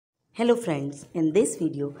Hello friends, in this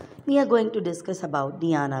video we are going to discuss about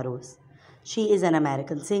Diana Ross. She is an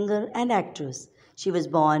American singer and actress. She was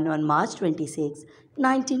born on March 26,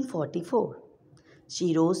 1944.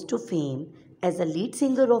 She rose to fame as the lead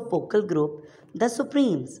singer of vocal group The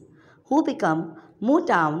Supremes, who became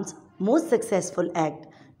Motown's most successful act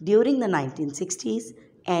during the 1960s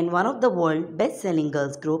and one of the world's best-selling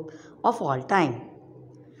girls group of all time.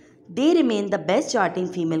 They remain the best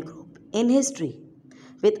charting female group in history,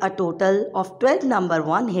 with a total of 12 number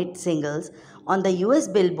one hit singles on the US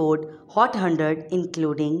Billboard Hot 100,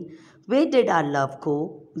 including Where Did Our Love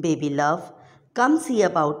Go, Baby Love, Come See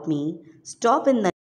About Me, Stop in the